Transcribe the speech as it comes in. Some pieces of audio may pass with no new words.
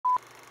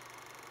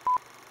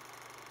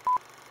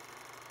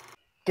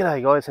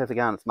G'day guys, how's it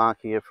going? It's Mark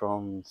here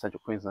from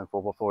Central Queensland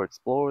 4x4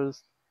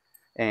 Explorers,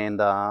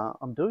 and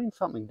I'm doing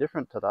something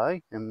different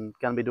today and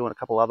going to be doing a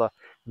couple other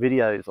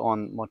videos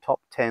on my top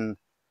 10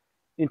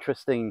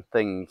 interesting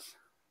things.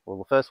 Well,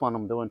 the first one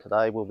I'm doing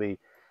today will be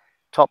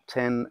top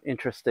 10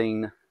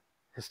 interesting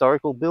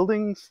historical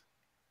buildings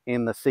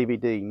in the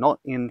CBD, not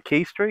in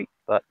Key Street,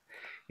 but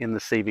in the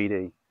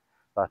CBD.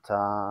 But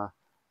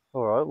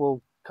alright,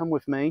 well, come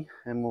with me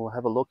and we'll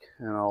have a look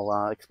and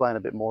I'll explain a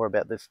bit more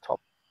about this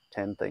top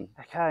 10 thing.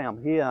 Okay,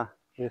 I'm here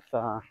with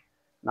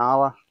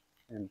Nala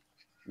and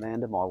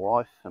Amanda, my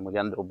wife, and we're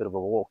going to do a bit of a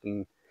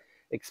walking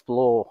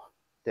explore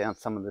down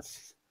some of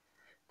this,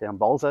 down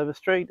Bolsover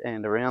Street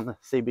and around the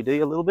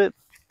CBD a little bit.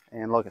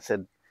 And like I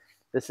said,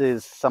 this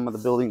is some of the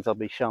buildings I'll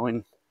be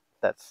showing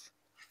that's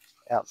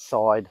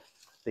outside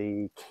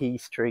the Key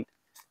Street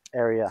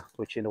area,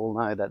 which you all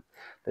know that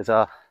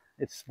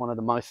it's one of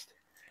the most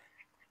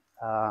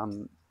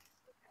um,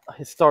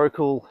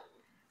 historical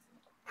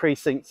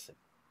precincts,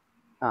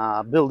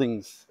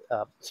 buildings,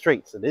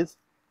 streets it is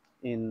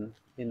in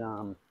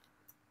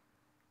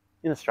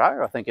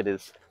Australia. I think it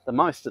is the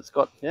most it's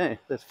got. Yeah,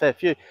 there's a fair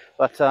few,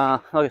 but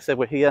like I said,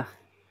 we're here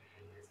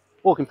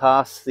walking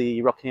past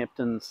the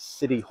Rockhampton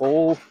City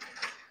Hall.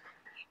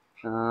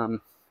 It's a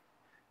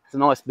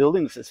nice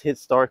building. It's a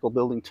historical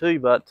building too,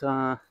 but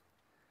yeah,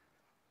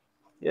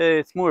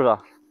 it's more of a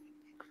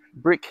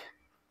brick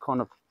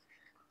kind of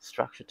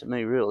structure to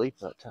me really,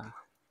 but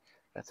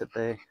that's it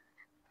there.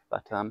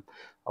 But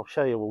I'll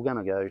show you. We're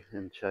going to go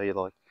and show you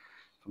like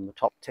from the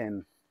top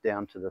 10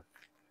 down to the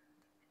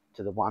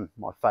one,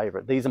 my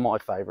favorite. These are my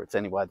favorites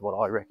anyway, what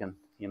I reckon,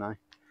 you know.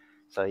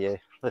 So yeah,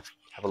 let's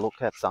have a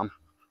look at some.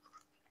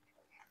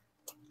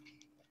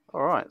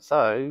 All right,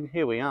 so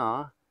here we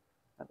are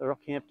at the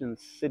Rockhampton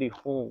City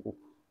Hall,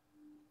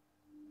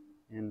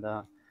 and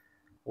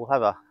we'll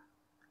have a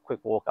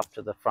quick walk up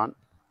to the front.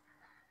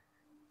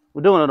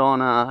 We're doing it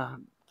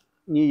on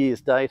New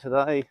Year's Day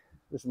today.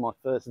 This is my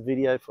first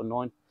video for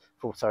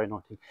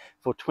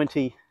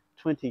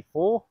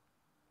 2024,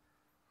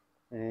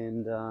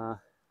 and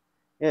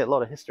yeah, a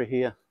lot of history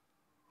here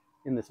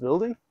in this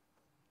building.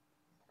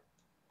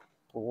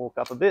 We'll walk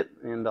up a bit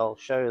and I'll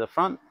show you the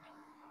front.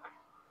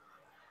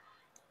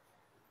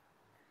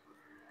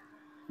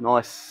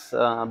 Nice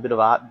bit of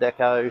Art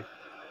Deco,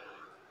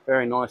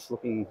 very nice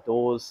looking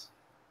doors,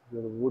 a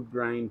little wood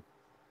grain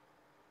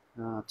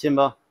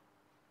timber,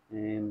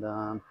 and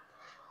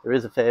there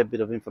is a fair bit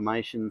of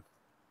information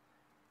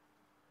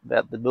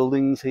about the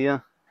buildings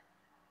here.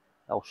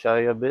 I'll show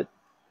you a bit.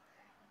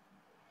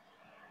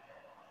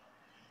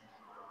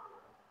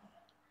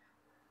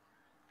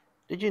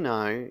 Did you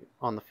know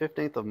on the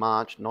 15th of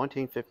March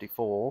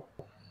 1954,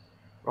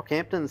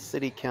 Rockhampton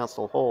City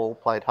Council Hall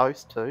played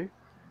host to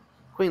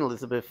Queen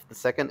Elizabeth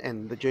II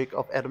and the Duke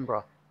of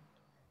Edinburgh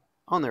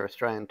on their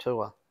Australian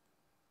tour?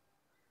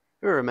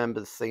 Who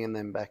remembers seeing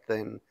them back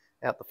then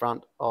out the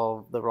front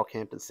of the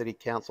Rockhampton City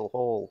Council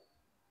Hall?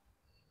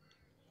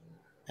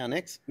 Our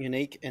next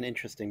unique and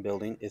interesting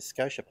building is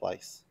Scotia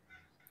Place.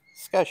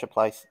 Scotia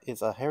Place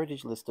is a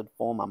heritage-listed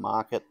former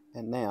market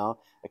and now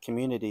a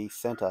community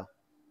centre,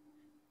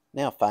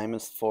 now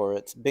famous for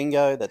its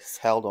bingo that's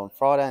held on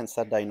Friday and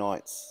Saturday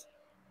nights.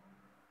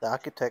 The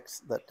architects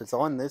that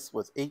designed this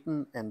was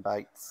Eaton and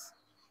Bates.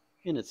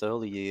 In its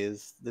early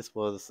years, this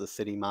was the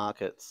city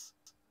markets.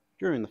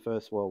 During the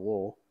First World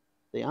War,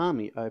 the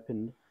Army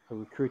opened a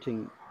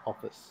recruiting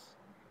office.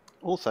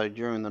 Also,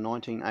 during the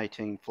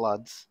 1918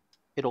 floods,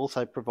 it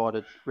also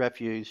provided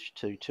refuge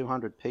to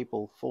 200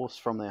 people forced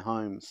from their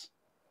homes.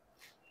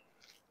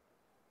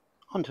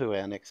 On to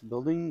our next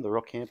building, the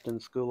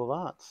Rockhampton School of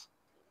Arts.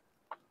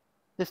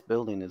 This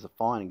building is a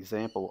fine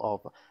example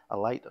of a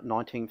late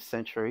 19th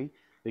century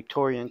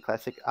Victorian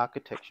classic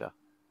architecture.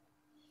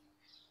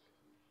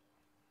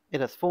 It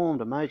has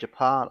formed a major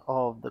part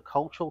of the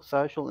cultural,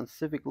 social and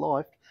civic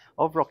life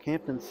of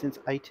Rockhampton since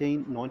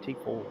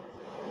 1894.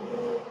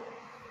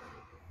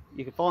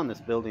 You can find this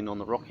building on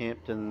the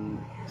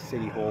Rockhampton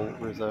City Hall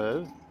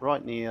Reserve,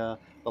 right near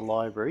the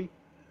library.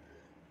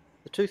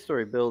 The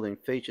two-storey building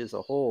features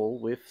a hall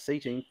with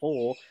seating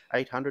for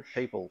 800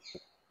 people.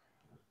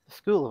 The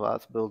School of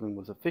Arts building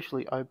was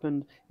officially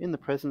opened in the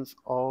presence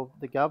of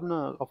the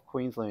Governor of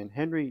Queensland,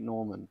 Henry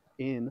Norman,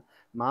 in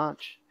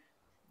March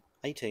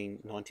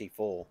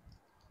 1894.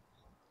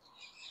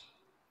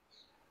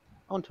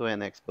 On to our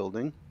next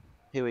building.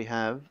 Here we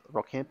have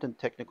Rockhampton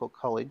Technical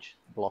College,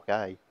 Block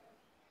A.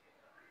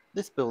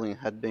 This building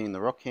had been the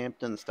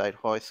Rockhampton State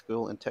High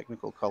School and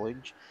Technical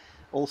College.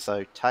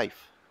 Also,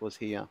 TAFE was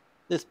here.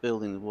 This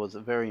building was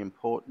very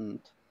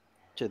important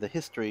to the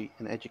history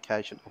and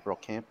education of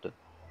Rockhampton,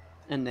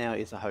 and now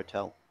is a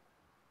hotel.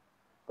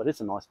 But it's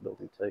a nice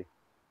building too.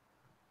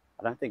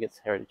 I don't think it's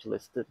heritage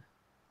listed,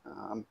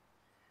 because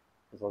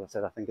like I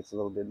said, I think it's a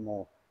little bit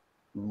more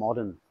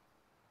modern,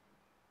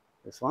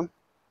 this one.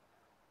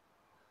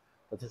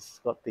 But this has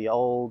got the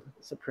old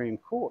Supreme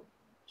Court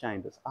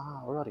chambers.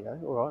 Ah,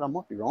 rightio. All right, I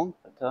might be wrong,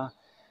 but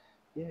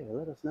yeah,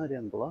 let us know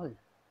down below.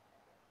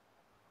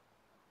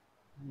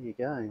 There you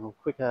go. I'll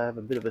quick have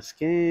a bit of a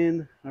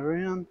scan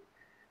around.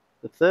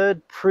 The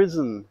third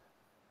prison,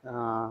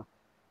 uh,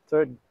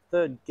 third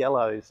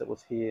gallows that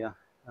was here,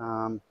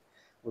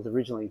 was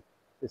originally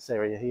this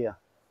area here.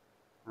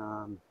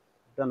 I've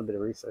done a bit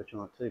of research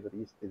on it too, but it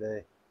used to be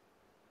there.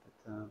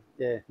 But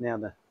yeah, now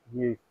the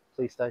new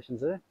police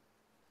station's there.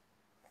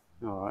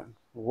 All right,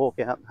 we'll walk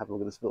out and have a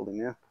look at this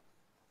building now.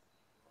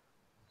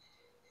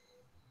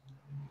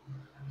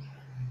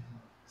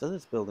 So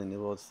this building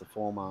was the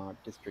former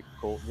district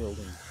court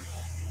building,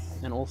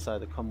 and also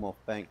the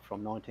Commonwealth Bank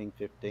from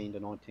 1915 to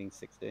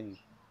 1916.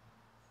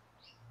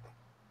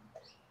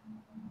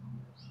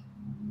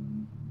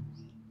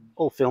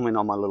 All filming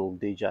on my little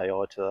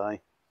DJI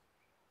today,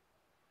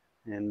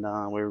 and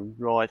we're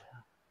right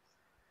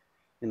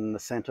in the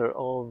centre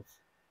of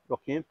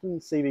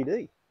Rockhampton,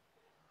 CBD.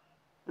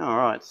 All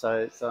right, so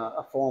it's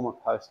a former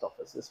post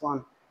office, this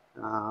one,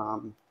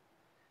 and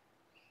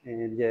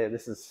yeah,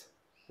 this is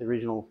the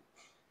original,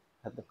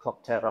 had the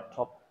clock tower up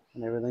top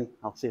and everything.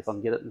 I'll see if I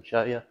can get it and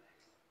show you,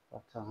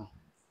 but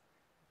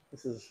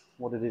this is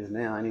what it is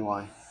now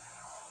anyway.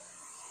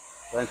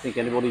 I don't think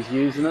anybody's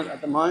using it at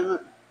the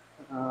moment,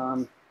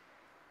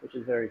 which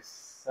is very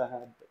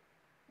sad, but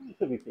there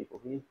could be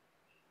people here.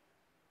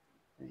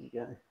 There you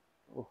go.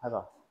 We'll have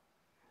a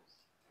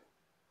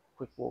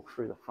quick walk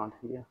through the front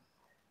here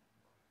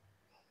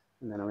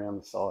and then around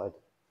the side,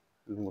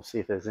 and then we'll see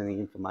if there's any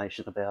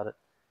information about it.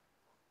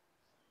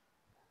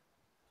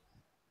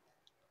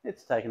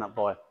 It's taken up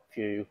by a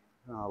few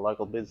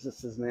local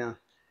businesses now,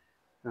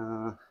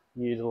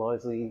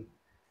 utilising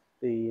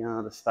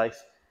the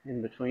space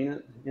in between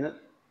it.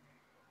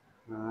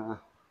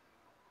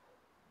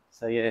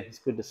 So yeah, it's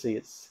good to see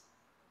it's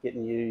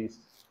getting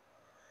used.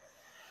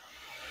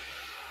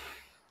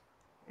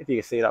 If you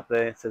can see it up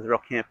there, it says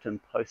Rockhampton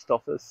Post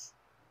Office.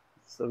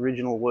 It's the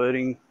original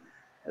wording.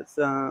 It's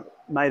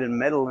made in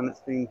metal and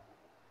it's been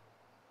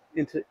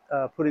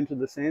put into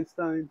the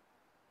sandstone.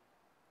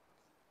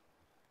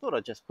 Thought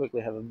I'd just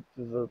quickly have a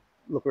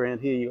look around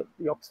here. You've got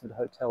the Oxford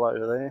Hotel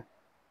over there.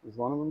 There's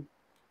one of them.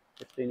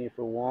 It's been here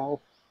for a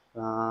while.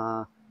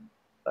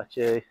 But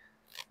yeah,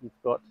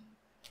 you've got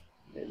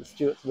the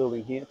Stewart's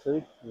building here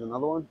too. There's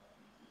another one.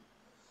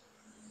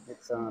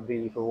 It's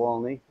been here for a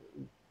while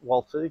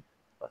too.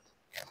 But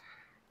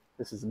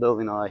this is the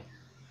building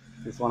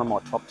this is one of my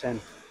top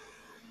 10.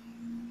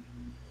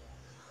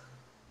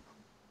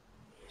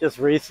 Just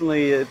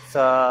recently it's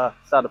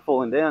started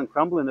falling down,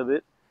 crumbling a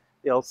bit,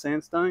 the old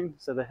sandstone,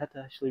 so they had to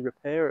actually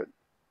repair it,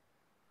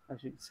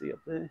 as you can see up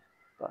there.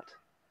 But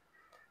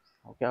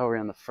I'll go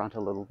around the front a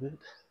little bit, and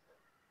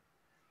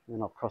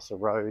then I'll cross the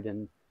road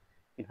and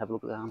you can have a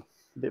look down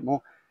a bit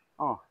more.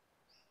 Oh,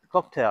 the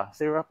clock tower,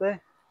 see her up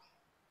there?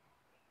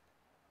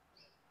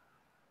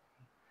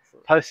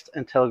 Post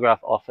and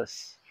Telegraph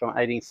Office from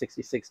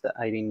 1866 to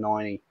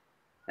 1890,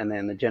 and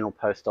then the General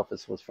Post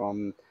Office was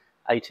from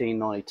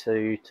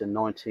 1892 to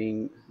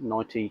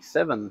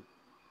 1997.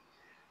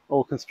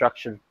 All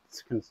constructed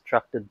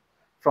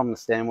from the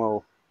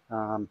Stanwell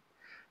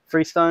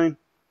freestone,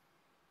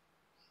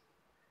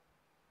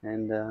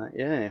 and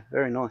yeah,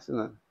 very nice, isn't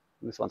it?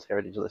 And this one's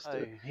heritage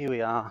listed. So here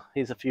we are.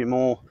 Here's a few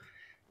more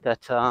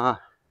that are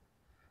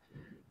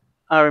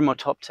in my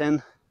top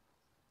 10.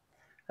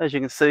 As you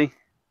can see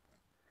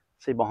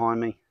behind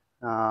me,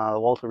 the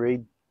Walter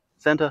Reed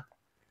Centre.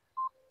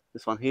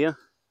 This one here,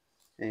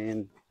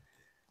 and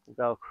we'll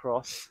go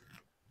across.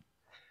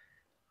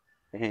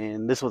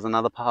 And this was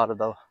another part of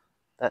that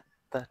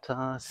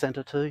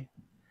centre too.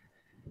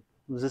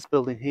 It was this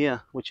building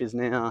here, which is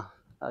now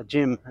a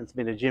gym. It's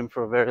been a gym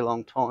for a very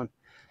long time,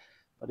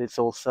 but it's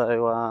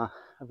also a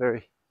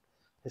very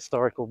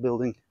historical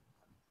building.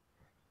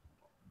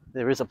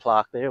 There is a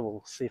plaque there.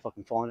 We'll see if I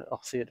can find it.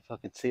 I'll see it if I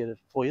can see it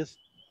for you.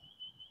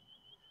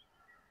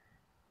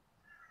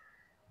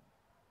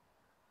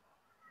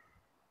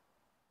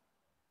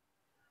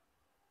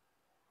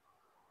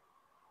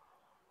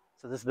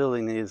 So this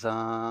building is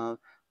part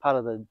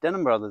of the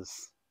Denham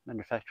Brothers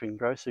Manufacturing,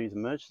 Groceries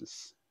and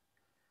Merchants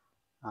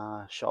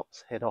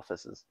shops, head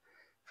offices,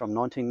 from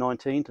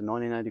 1919 to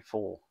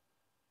 1984.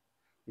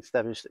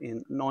 Established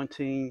in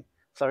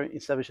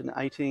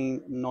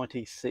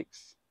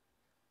 1896.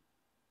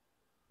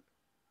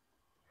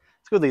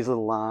 It's got these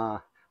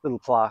little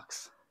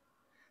plaques,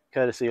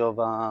 courtesy of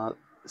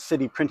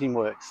City Printing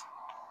Works.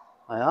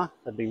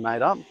 They've been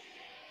made up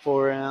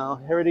for our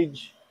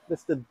heritage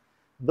listed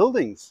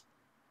buildings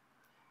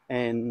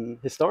and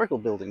historical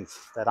buildings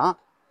that aren't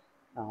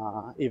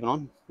even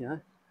on,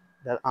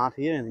 that aren't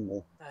here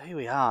anymore. So here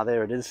we are.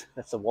 There it is.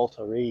 That's the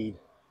Walter Reed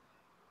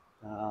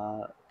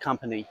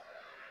company.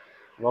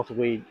 Walter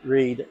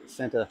Reed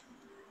Centre.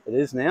 It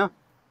is now.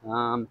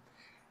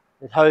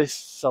 It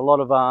hosts a lot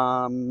of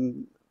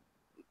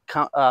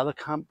other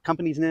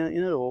companies now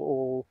in it,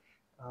 or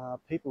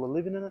people are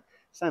living in it.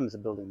 Same as the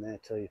building there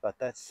too, but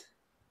that's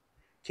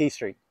Key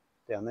Street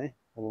down there,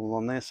 all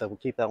along there. So we'll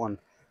keep that one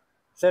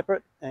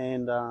separate,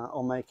 and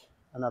I'll make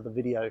another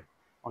video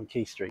on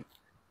Key Street.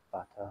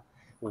 But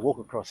we'll walk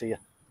across here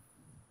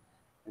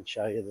and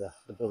show you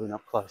the building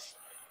up close.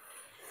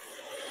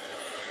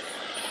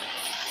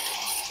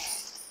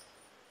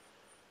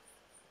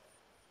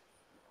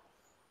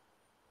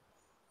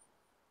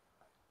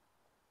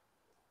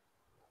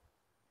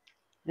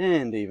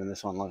 And even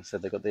this one, like I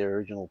said, they've got their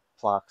original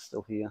plaque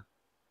still here.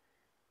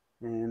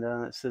 And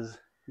it says,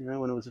 you know,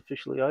 when it was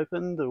officially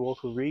opened, the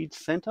Walter Reed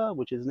Centre,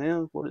 which is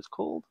now what it's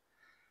called.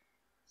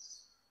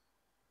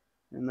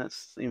 And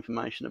that's the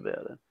information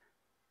about it.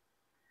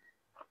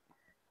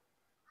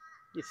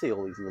 You see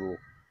all these little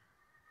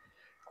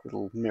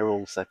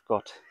murals they've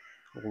got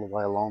all the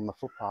way along the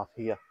footpath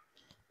here.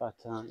 But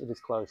it is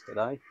closed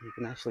today. You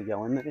can actually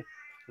go in there. Like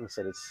I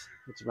said, it's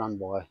run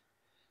by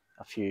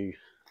a few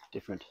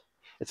different.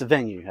 It's a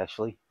venue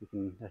actually. You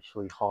can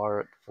actually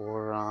hire it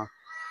for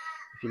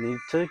if you need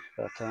to.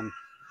 But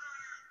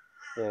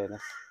yeah,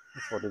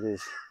 that's what it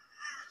is.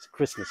 It's a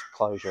Christmas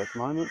closure at the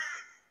moment.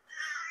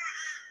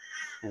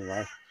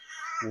 Anyway,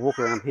 we'll walk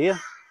around here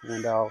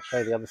and I'll show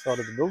you the other side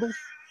of the building.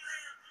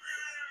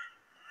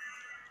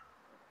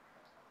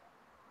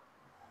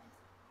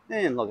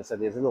 And like I said,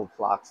 there's a little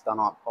plaques done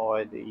up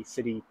by the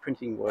City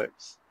Printing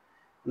Works.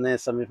 And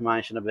there's some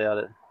information about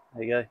it.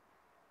 There you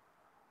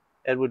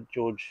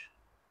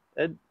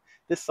go.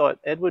 This site,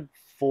 Edward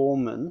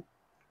Foreman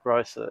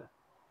Grocer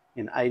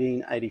in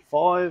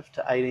 1885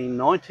 to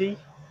 1890,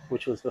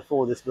 which was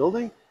before this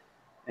building,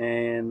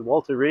 and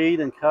Walter Reed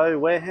and Co.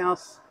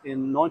 Warehouse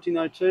in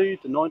 1902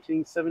 to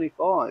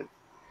 1975.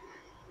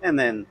 And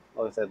then,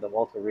 like I said, the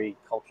Walter Reed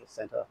Cultural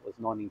Centre was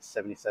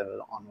 1977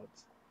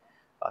 onwards.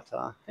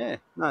 But yeah,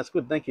 no, it's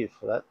good. Thank you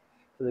for that,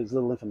 for these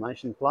little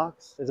information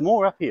plaques. There's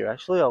more up here,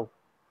 actually. I'll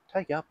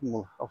take you up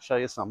and I'll show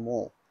you some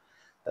more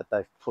that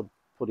they've put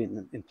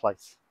in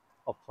place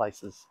of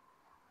places.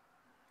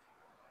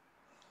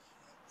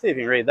 See if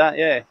you can read that.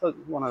 Yeah,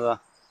 one of the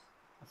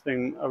it's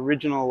been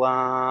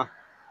original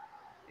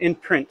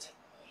imprint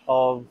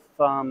of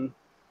one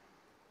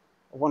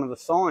of the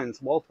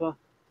signs, Walter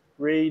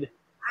Reed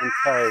and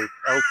Co.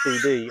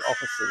 Ltd.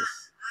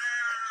 offices.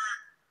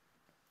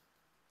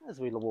 As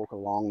we walk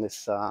along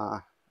this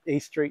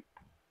East Street,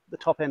 the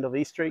top end of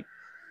East Street,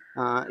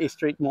 East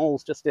Street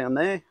Mall's just down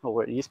there, or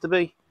where it used to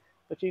be,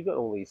 but you've got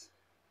all these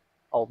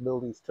old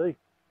buildings too,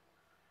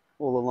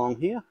 all along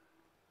here.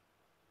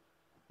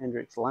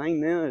 Hendricks Lane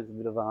now is a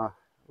bit of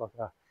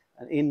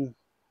an in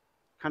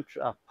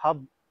country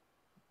pub,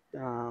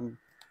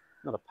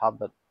 not a pub,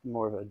 but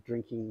more of a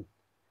drinking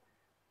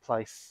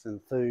place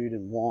and food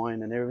and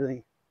wine and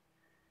everything.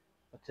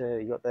 But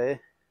you got there.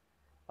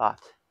 But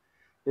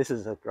this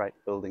is a great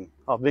building.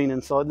 I've been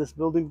inside this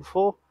building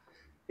before,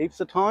 heaps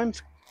of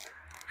times,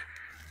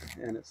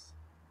 and it's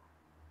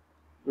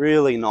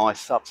really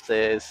nice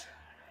upstairs.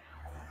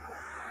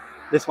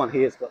 This one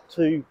here has got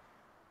 2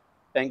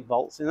 bank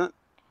vaults in it,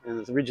 and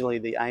it's originally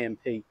the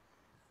AMP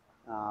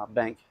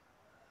bank.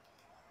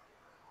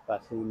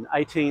 But in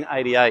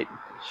 1888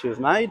 she was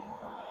made.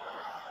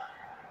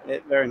 Yeah,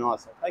 very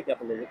nice. I'll take you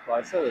up a little bit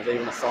closer. There's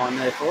even a sign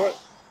there for it.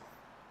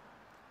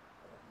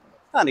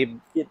 Starting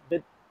to get a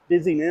bit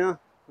busy now.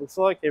 Looks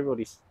like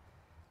everybody's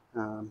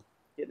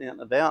getting out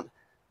and about.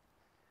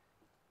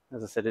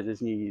 As I said, it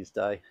is New Year's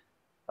Day.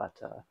 But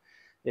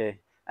yeah,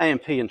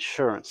 AMP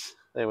Insurance.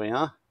 There we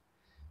are.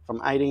 From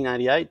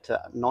 1888 to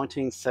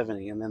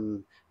 1970, and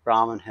then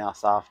Brahman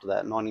House after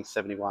that,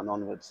 1971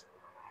 onwards.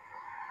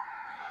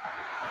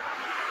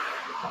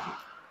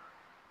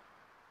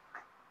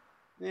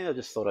 Yeah, I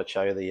just thought I'd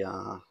show you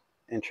the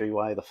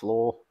entryway, the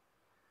floor.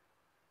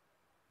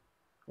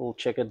 All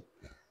checkered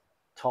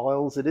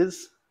tiles it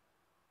is.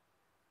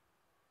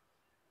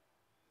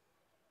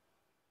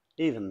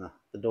 Even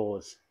the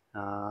doors.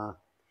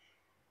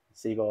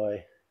 See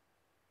by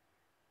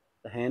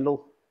the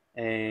handle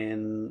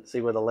and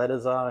see where the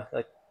letters are,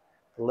 like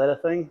the letter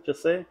thing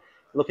just there.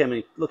 Look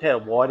how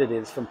wide it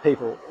is from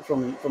people,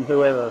 from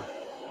whoever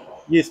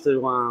used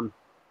to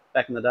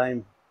back in the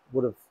day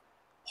would have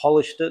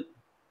polished it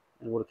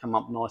and would have come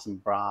up nice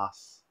and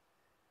brass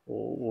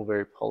or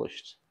very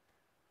polished.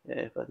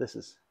 Yeah, but this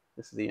is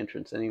the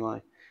entrance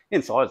anyway.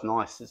 Inside's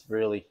nice. It's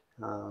really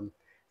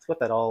it's got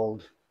that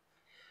old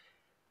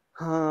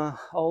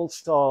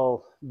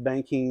style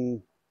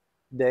banking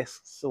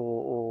desks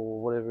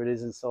or whatever it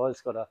is inside.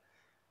 It's got a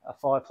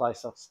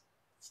fireplace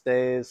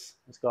upstairs.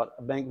 It's got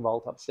a bank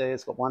vault upstairs.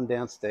 It's got one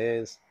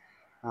downstairs.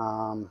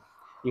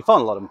 You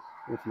find a lot of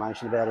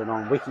information about it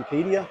on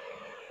Wikipedia.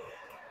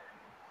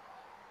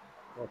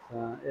 But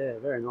yeah,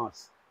 very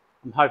nice.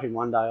 I'm hoping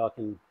one day I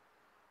can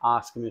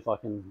ask them if I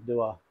can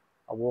do a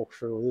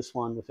walkthrough of this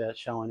one without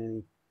showing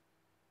any,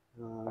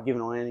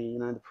 giving away any,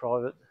 the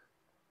private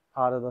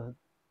part of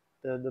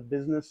the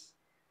business.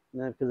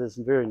 Because it's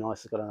very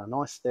nice. It's got a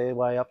nice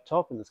stairway up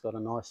top, and it's got a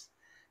nice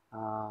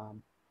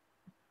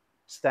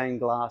stained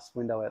glass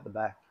window out the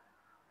back.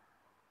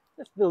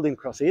 This building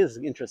across here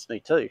interests me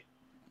too,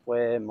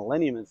 where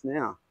Millennium is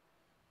now.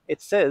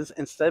 It says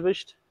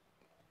established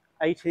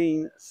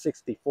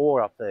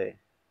 1864 up there.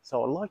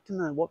 So I'd like to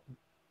know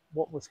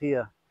what was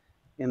here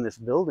in this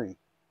building.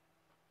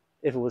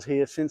 If it was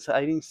here since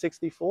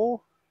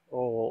 1864,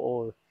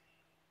 or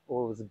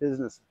was a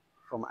business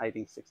from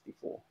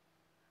 1864.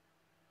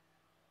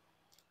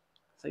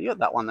 So you got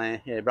that one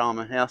there, yeah,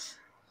 Brahman House.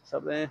 It's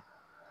up there,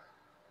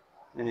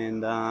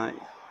 and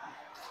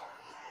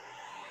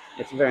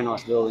it's a very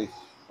nice building.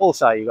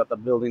 Also, you got the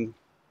building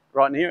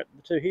right near it,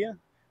 the two here.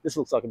 This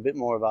looks like a bit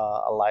more of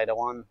a later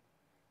one.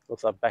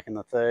 Looks like back in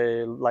the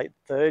late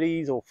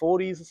 30s or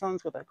 40s or something.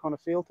 It's got that kind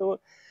of feel to it.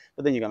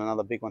 But then you got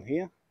another big one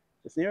here,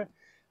 just near it.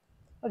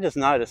 I just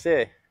noticed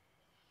there,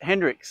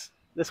 Hendrix.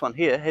 This one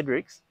here,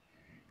 Hendrix,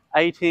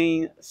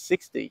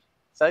 1860.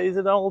 So is it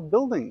an old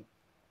building?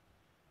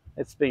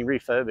 It's been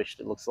refurbished,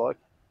 it looks like,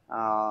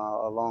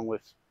 along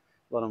with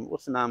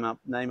what's the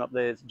name up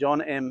there? It's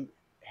John M.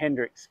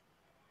 Hendrix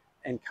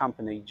and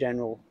Company,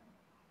 General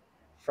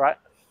Freight.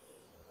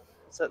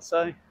 What's that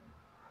say?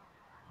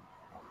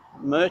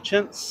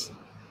 Merchants.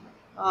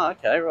 Oh,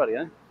 okay,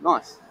 rightio.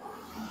 Nice.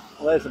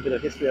 Well, there's a bit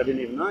of history I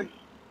didn't even know.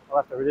 I'll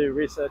have to do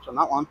research on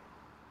that one.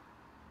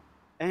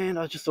 And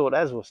I just thought,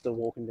 as we're still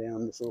walking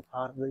down this little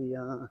part of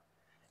the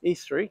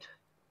East Street,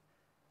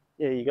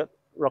 yeah, you got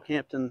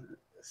Rockhampton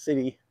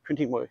City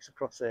Printing Works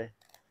across there,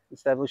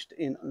 established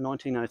in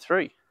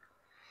 1903.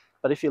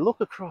 But if you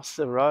look across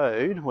the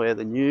road where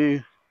the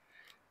new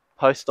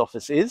post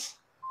office is,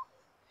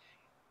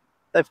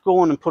 they've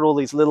gone and put all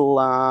these little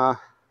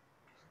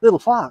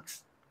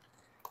plaques.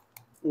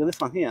 Look at this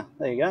one here.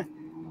 There you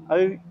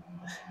go.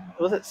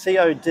 Was it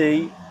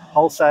COD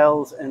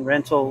Wholesales and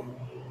Rental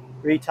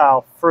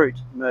Retail Fruit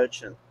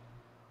Merchant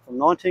from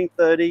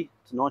 1930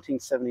 to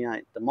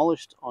 1978,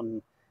 demolished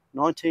on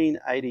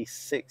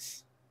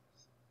 1986.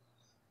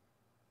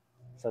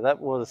 So that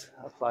was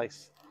a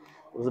place.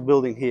 It was a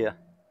building here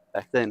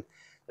back then.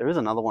 There is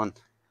another one.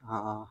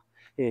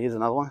 Here's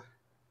another one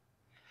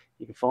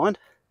you can find.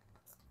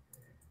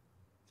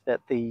 It's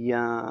about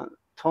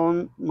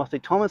the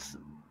Thomas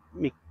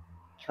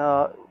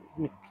McGrath.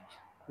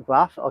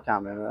 I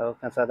can't remember. I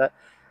can't say that.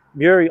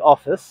 Bury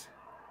Office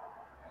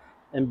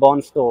and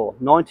Bond Store,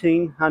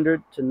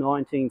 1900 to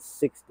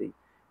 1960.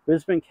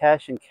 Brisbane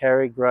Cash and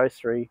Carry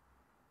Grocery,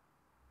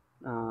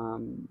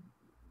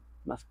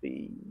 must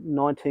be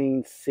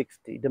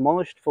 1960.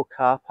 Demolished for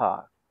car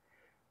park,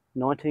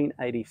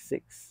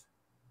 1986.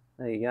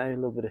 There you go, a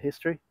little bit of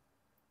history.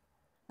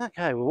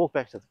 Okay, we'll walk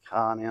back to the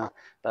car now.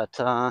 But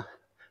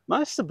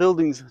most of the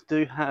buildings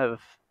do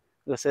have,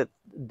 like I said,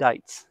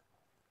 dates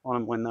on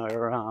them when they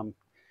were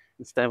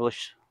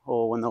established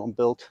or when they were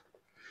built.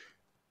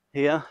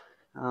 Here,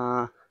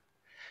 that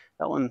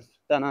one,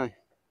 don't know,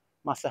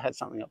 must have had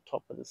something up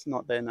top, but it's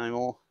not there no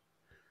more.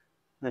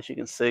 As you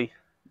can see,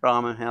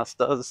 Brahma House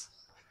does,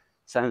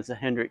 same as the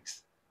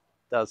Hendrix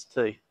does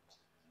too,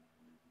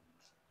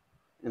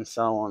 and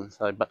so on.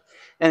 So, but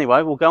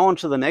anyway, we'll go on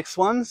to the next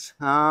ones,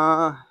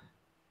 and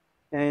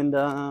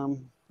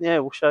yeah,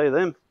 we'll show you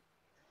them.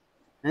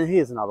 And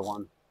here's another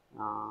one.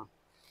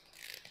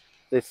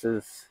 This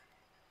is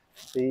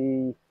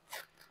the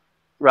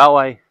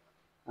railway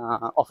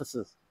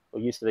offices, or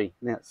used to be.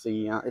 Now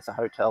it's a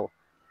hotel,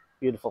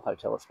 beautiful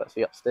hotel. It's supposed to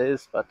be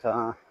upstairs, but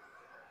I'll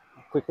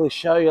quickly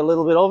show you a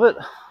little bit of it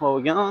while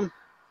we're going.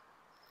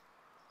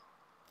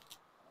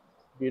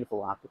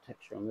 Beautiful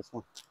architecture on this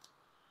one,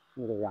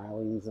 with the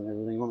railings and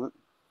everything on it.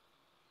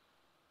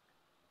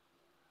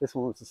 This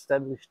one was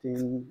established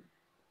in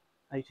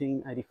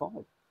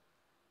 1885.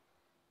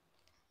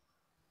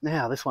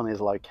 Now this one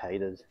is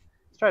located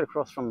straight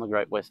across from the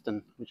Great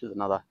Western, which is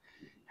another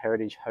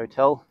heritage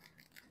hotel,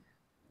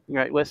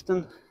 Great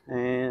Western,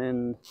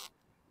 and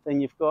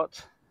then you've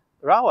got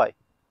the railway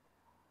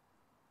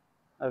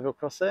over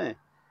across there.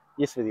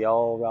 Used to be the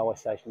old railway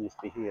station, used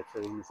to be here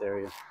too in this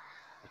area.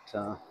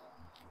 But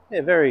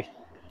yeah, very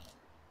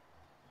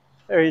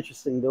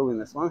interesting building,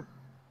 this one,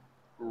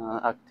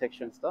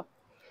 architecture and stuff.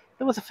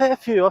 There was a fair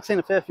few, I've seen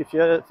a fair few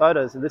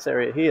photos of this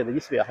area here. There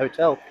used to be a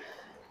hotel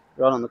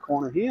right on the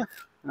corner here,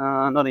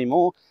 not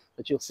anymore,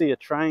 but you'll see a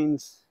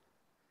trains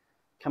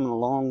coming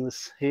along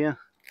this here,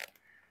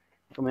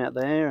 come out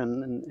there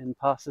and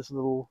past this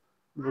little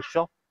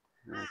shop.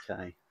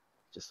 Okay,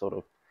 just sort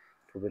of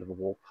a bit of a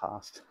walk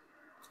past.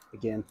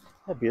 Again,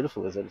 how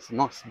beautiful is it? It's a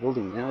nice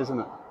building now, isn't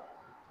it?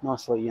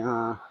 Nicely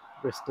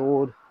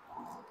restored,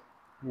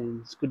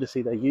 and it's good to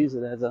see they use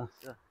it as a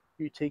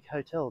boutique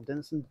hotel,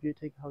 Dennison's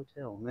Boutique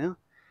Hotel now.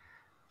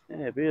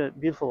 Yeah,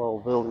 beautiful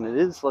old building it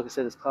is. Like I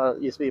said,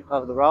 it used to be a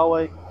part of the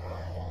railway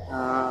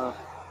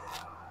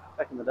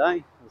back in the day.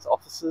 It was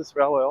offices,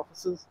 railway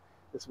offices.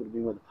 This would have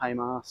been where the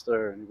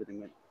paymaster and everything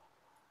went.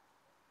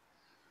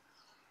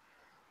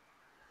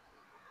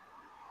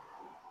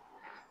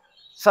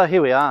 So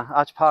here we are,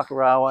 Archer Park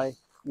Railway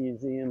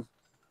Museum.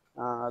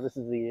 This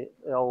is the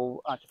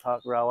old Archer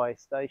Park Railway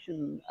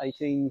Station,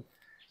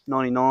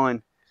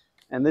 1899.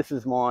 And this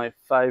is my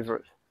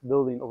favourite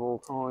building of all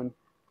time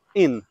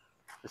in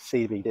the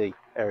CBD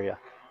area.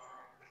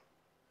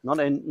 Not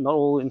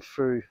all in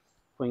through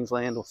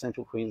Queensland or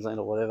Central Queensland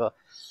or whatever,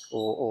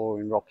 or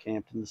in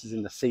Rockhampton. This is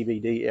in the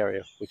CBD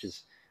area, which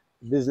is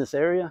the business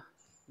area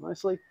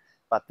mostly.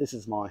 But this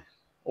is my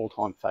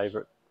all-time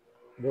favourite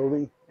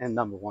building and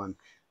number one.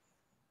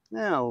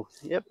 Now,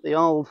 yep, the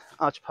old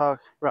Archer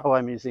Park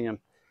Railway Museum.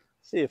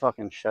 See if I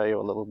can show you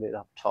a little bit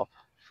up top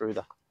through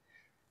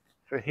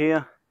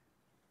here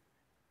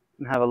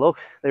and have a look.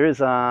 There is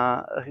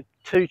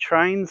 2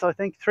 trains, I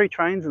think, 3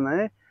 trains in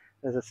there.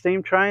 There's a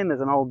steam train,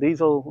 there's an old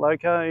diesel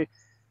loco, you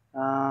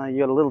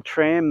got a little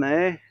tram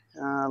there,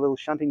 a little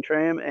shunting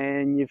tram,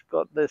 and you've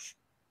got the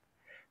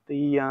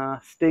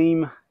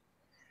steam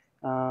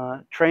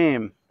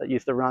tram that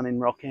used to run in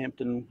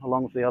Rockhampton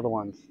along with the other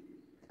ones.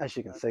 As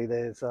you can see,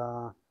 there's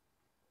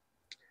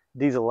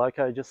diesel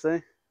loco just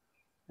there,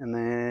 and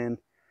then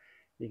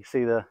you can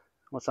see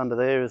what's under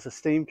there is a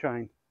steam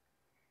train,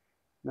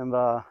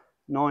 number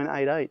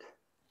 988,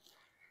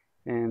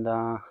 and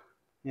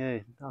yeah,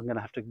 I'm going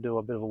to have to do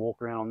a bit of a walk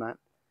around on that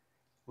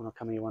when I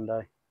come here one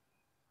day.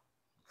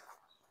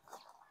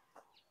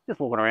 Just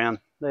walking around.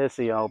 There's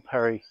the old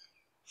Parry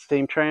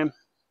steam tram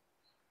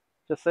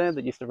just there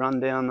that used to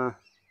run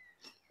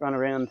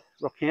around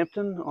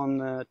Rockhampton on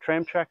the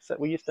tram tracks that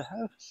we used to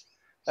have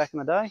back in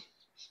the day,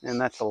 and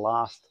that's the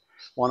last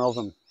one of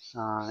them,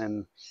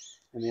 and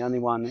the only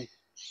one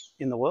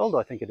in the world,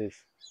 I think it is.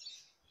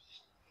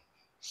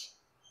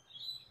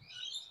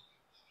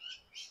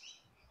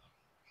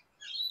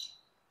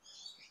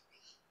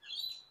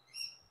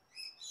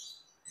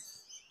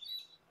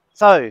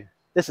 So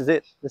this is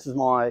it. This is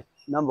my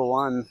number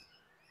one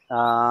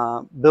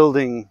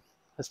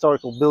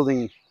historical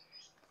building,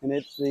 and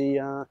it's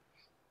the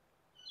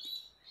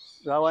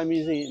Railway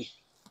Museum,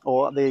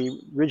 or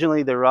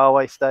originally the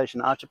railway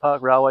station, Archer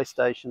Park Railway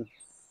Station,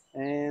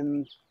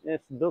 and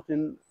it's built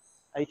in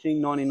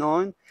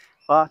 1899.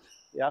 But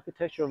the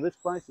architecture of this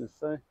place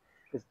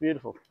is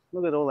beautiful.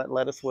 Look at all that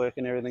lattice work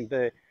and everything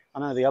there. I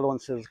know the other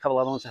ones, there's a couple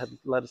other ones that had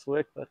lattice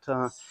work, but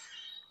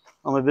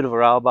I'm a bit of a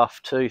rail buff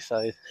too,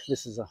 so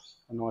this is a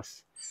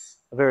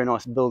very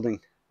nice building,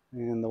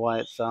 and the way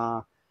it's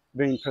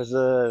been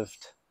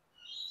preserved.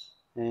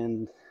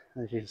 And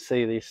as you can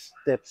see, these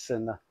steps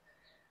and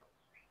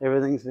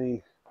everything's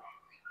been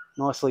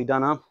nicely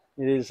done up.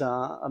 It is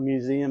a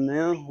museum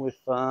now with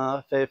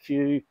a fair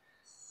few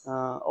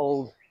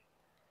old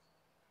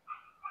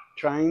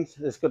trains.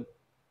 There's got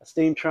a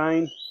steam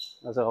train,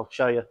 as I'll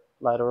show you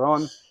later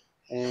on,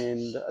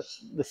 and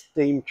the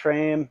steam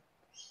tram,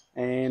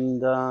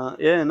 and and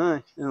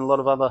a lot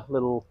of other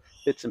little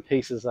bits and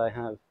pieces they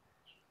have.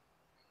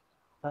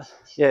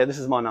 Yeah, this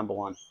is my number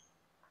one.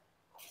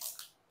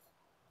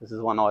 This is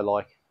one I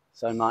like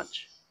so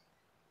much.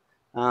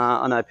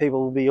 I know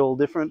people will be all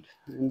different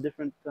and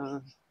different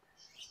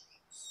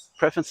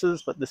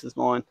preferences, but this is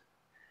mine.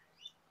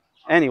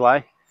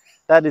 Anyway,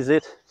 that is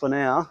it for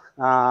now.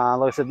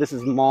 Like I said, this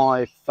is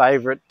my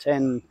favourite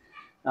 10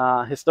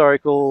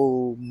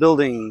 historical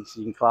buildings,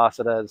 you can class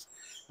it as.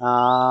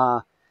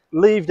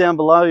 Leave down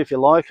below if you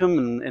like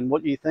them and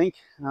what you think,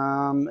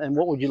 and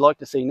what would you like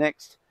to see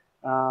next.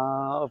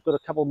 I've got a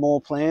couple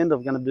more planned.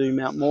 I'm going to do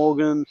Mount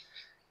Morgan,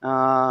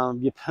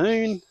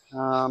 Yeppoon,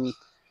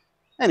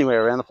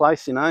 anywhere around the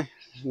place, you know.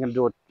 I'm going to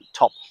do a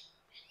top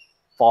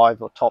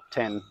 5 or top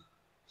 10.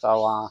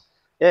 So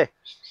yeah,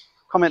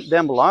 comment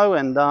down below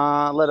and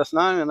let us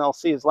know, and I'll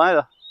see you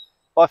later.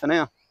 Bye for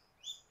now.